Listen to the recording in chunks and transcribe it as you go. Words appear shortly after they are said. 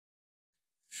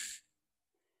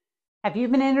Have you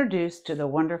been introduced to the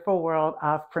wonderful world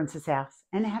of Princess House?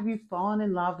 And have you fallen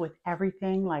in love with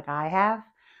everything like I have?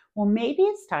 Well, maybe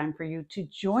it's time for you to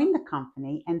join the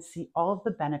company and see all of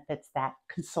the benefits that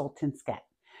consultants get.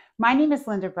 My name is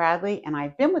Linda Bradley, and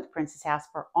I've been with Princess House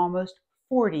for almost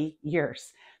 40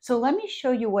 years. So let me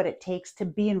show you what it takes to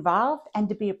be involved and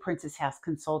to be a Princess House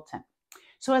consultant.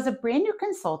 So as a brand new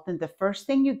consultant, the first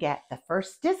thing you get, the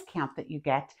first discount that you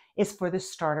get is for the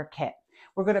starter kit.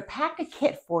 We're going to pack a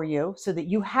kit for you so that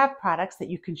you have products that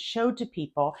you can show to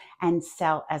people and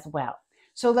sell as well.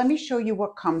 So let me show you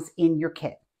what comes in your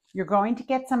kit. You're going to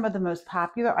get some of the most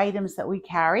popular items that we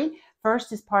carry.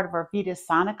 First is part of our Vita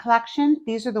Sana collection.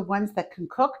 These are the ones that can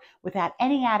cook without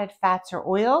any added fats or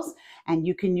oils, and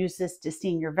you can use this to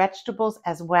steam your vegetables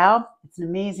as well. It's an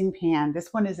amazing pan.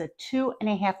 This one is a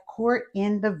 2.5 quart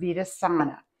in the Vita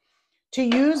Sana. To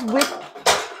use with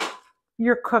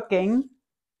your cooking,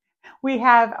 we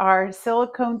have our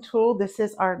silicone tool. This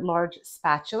is our large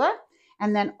spatula.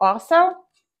 And then also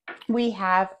we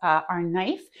have our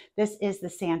knife. This is the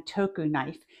Santoku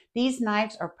knife. These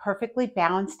knives are perfectly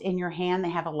balanced in your hand.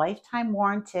 They have a lifetime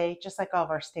warranty, just like all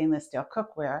of our stainless steel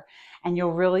cookware, and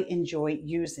you'll really enjoy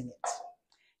using it.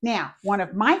 Now, one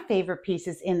of my favorite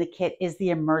pieces in the kit is the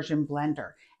immersion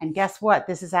blender. And guess what?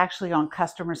 This is actually on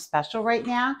customer special right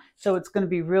now. So it's going to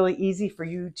be really easy for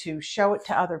you to show it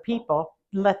to other people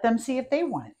and let them see if they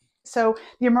want it. So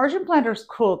the immersion blender is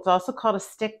cool. It's also called a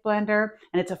stick blender,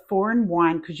 and it's a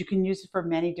 4-in-1 because you can use it for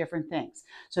many different things.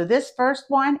 So this first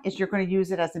one is you're going to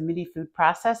use it as a mini food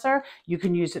processor. You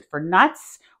can use it for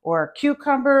nuts or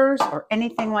cucumbers or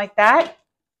anything like that.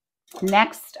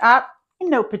 Next up, in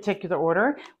no particular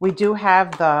order, we do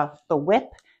have the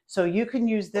whip. So you can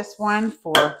use this one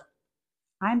for,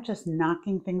 I'm just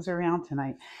knocking things around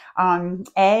tonight,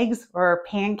 eggs or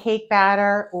pancake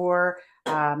batter or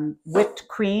whipped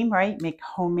cream, right? Make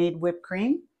homemade whipped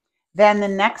cream. Then the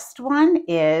next one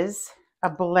is a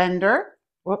blender.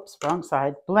 Whoops, wrong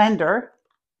side. Blender.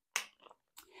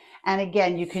 And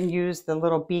again, you can use the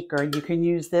little beaker. You can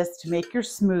use this to make your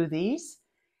smoothies.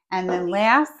 And then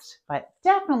last, but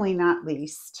definitely not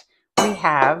least, we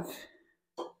have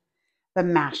the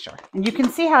masher. And you can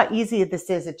see how easy this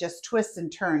is. It just twists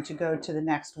and turns to go to the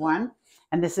next one.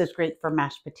 And this is great for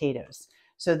mashed potatoes.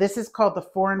 So this is called the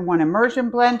 4-in-1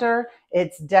 immersion blender.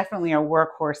 It's definitely a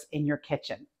workhorse in your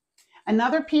kitchen.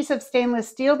 Another piece of stainless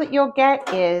steel that you'll get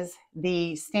is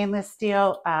the stainless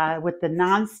steel with the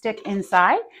non-stick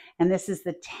inside. And this is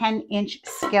the 10-inch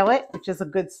skillet, which is a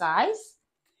good size.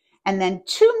 And then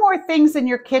two more things in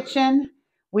your kitchen.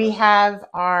 We have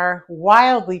our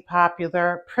wildly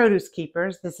popular produce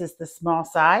keepers. This is the small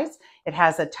size. It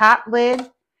has a top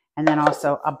lid and then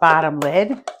also a bottom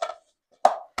lid.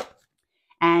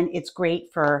 And it's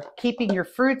great for keeping your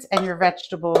fruits and your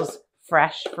vegetables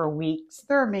fresh for weeks.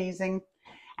 They're amazing.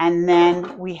 And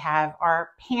then we have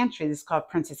our pantry. This is called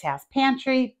Princess House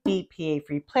Pantry,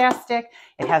 BPA-free plastic.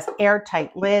 It has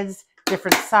airtight lids,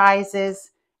 different sizes,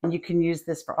 and you can use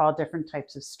this for all different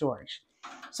types of storage.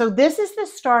 So this is the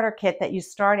starter kit that you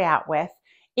start out with.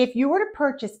 If you were to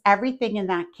purchase everything in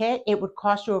that kit, it would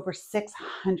cost you over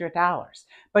 $600.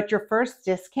 But your first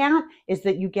discount is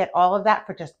that you get all of that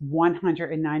for just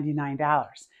 $199.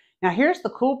 Now here's the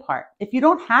cool part. If you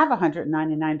don't have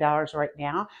 $199 right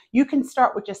now, you can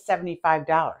start with just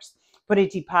 $75. Put a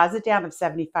deposit down of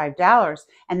 $75,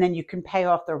 and then you can pay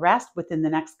off the rest within the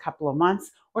next couple of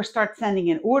months, or start sending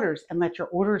in orders and let your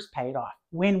orders pay it off.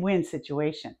 Win-win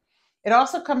situation. It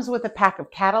also comes with a pack of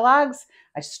catalogs.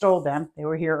 I stole them. They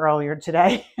were here earlier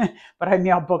today, but I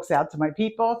mail books out to my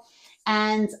people.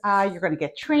 And you're going to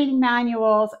get training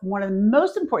manuals. One of the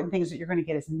most important things that you're going to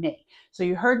get is me. So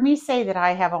you heard me say that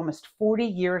I have almost 40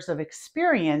 years of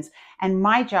experience, and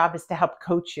my job is to help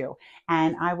coach you.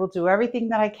 And I will do everything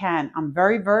that I can. I'm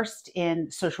very versed in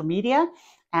social media,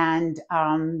 and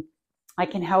I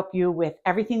can help you with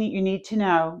everything that you need to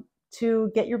know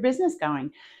to get your business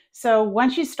going. So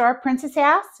once you start Princess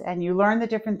House and you learn the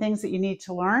different things that you need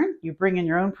to learn, you bring in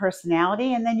your own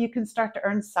personality, and then you can start to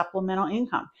earn supplemental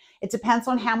income. It depends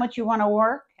on how much you want to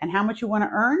work and how much you want to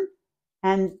earn,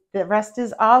 and the rest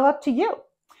is all up to you.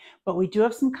 But we do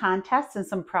have some contests and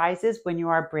some prizes when you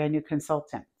are a brand new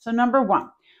consultant. So number one,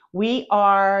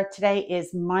 today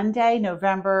is Monday,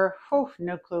 November,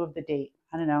 no clue of the date.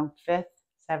 I don't know, 5th,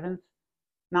 7th.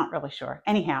 Not really sure.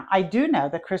 Anyhow, I do know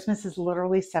that Christmas is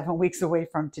literally 7 weeks away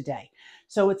from today.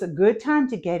 So it's a good time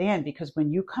to get in, because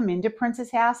when you come into Princess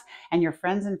House and your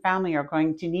friends and family are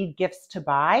going to need gifts to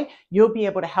buy, you'll be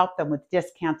able to help them with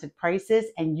discounted prices,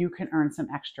 and you can earn some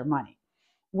extra money.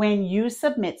 When you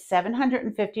submit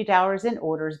 $750 in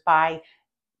orders by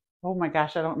Oh my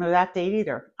gosh, I don't know that date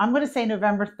either. I'm going to say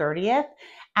November 30th.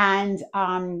 And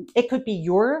it could be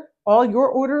all your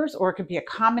orders, or it could be a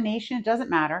combination. It doesn't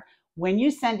matter. When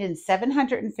you send in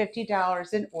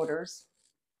 $750 in orders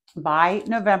by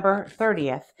November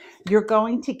 30th, you're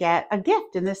going to get a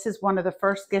gift. And this is one of the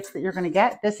first gifts that you're going to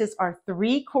get. This is our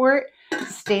 3-quart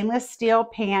stainless steel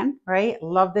pan, right?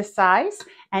 Love this size.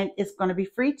 And it's going to be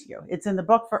free to you. It's in the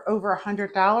book for over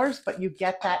 $100, but you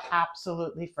get that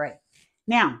absolutely free.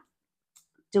 Now,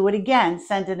 do it again,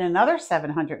 send in another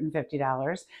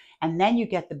 $750, and then you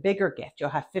get the bigger gift. You'll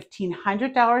have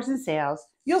 $1,500 in sales.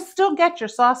 You'll still get your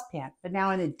saucepan, but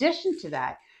now in addition to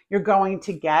that, you're going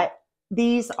to get,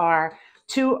 these are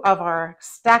 2 of our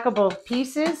stackable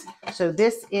pieces. So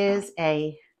this is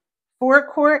a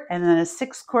 4-quart and then a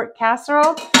 6-quart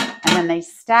casserole, and then they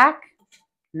stack,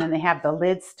 and then they have the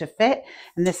lids to fit,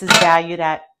 and this is valued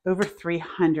at over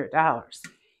 $300.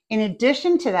 In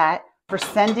addition to that, for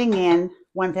sending in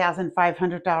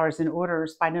 $1,500 in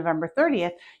orders by November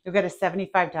 30th, you'll get a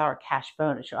 $75 cash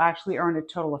bonus. You'll actually earn a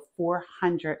total of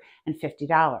 $450.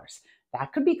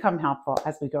 That could become helpful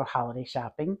as we go holiday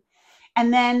shopping.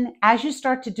 And then as you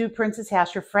start to do Princess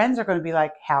House, your friends are going to be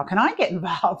like, how can I get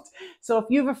involved? So if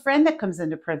you have a friend that comes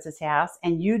into Princess House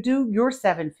and you do your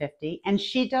 $750 and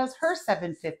she does her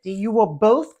 $750, you will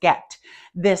both get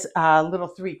this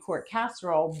little 3-quart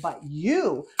casserole, but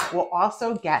you will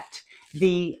also get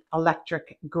the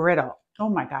electric griddle. Oh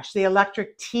my gosh, the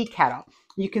electric tea kettle.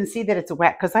 You can see that it's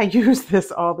wet because I use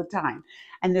this all the time.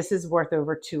 And this is worth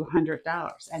over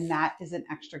 $200. And that is an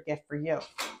extra gift for you.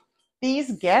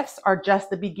 These gifts are just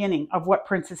the beginning of what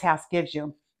Princess House gives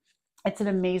you. It's an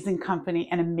amazing company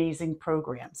and amazing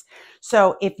programs.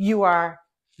 So if you are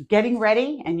getting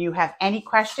ready and you have any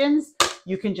questions,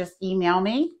 you can just email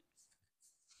me,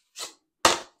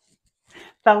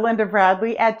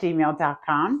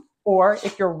 Thelindabradley@gmail.com. Or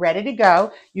if you're ready to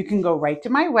go, you can go right to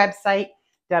my website,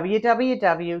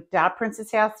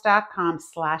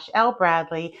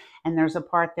 www.princesshouse.com/lbradley. And there's a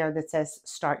part there that says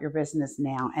start your business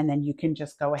now. And then you can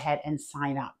just go ahead and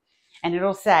sign up. And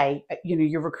it'll say,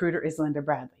 your recruiter is Linda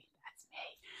Bradley. That's me.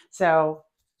 So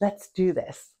let's do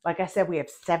this. Like I said, we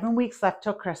have 7 weeks left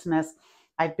till Christmas.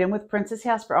 I've been with Princess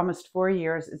House for almost 4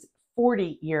 years. It's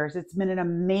 40 years. It's been an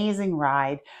amazing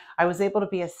ride. I was able to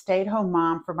be a stay-at-home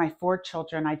mom for my 4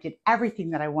 children. I did everything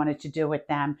that I wanted to do with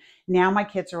them. Now my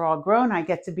kids are all grown. I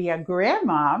get to be a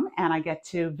grandmom and I get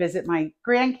to visit my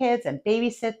grandkids and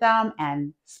babysit them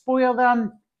and spoil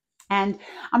them. And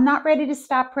I'm not ready to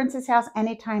stop Princess House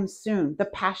anytime soon. The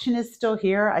passion is still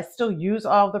here. I still use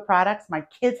all of the products. My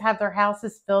kids have their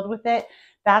houses filled with it.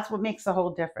 That's what makes the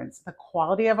whole difference. The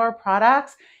quality of our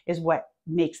products is what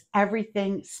makes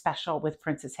everything special with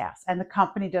Princess House, and the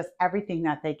company does everything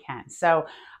that they can. So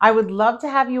I would love to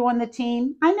have you on the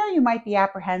team. I know you might be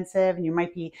apprehensive and you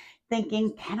might be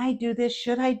thinking, can I do this?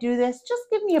 Should I do this? Just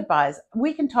give me a buzz.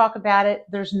 We can talk about it.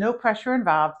 There's no pressure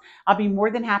involved. I'll be more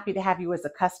than happy to have you as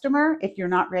a customer if you're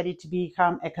not ready to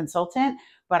become a consultant,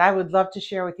 but I would love to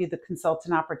share with you the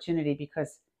consultant opportunity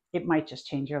because it might just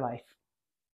change your life.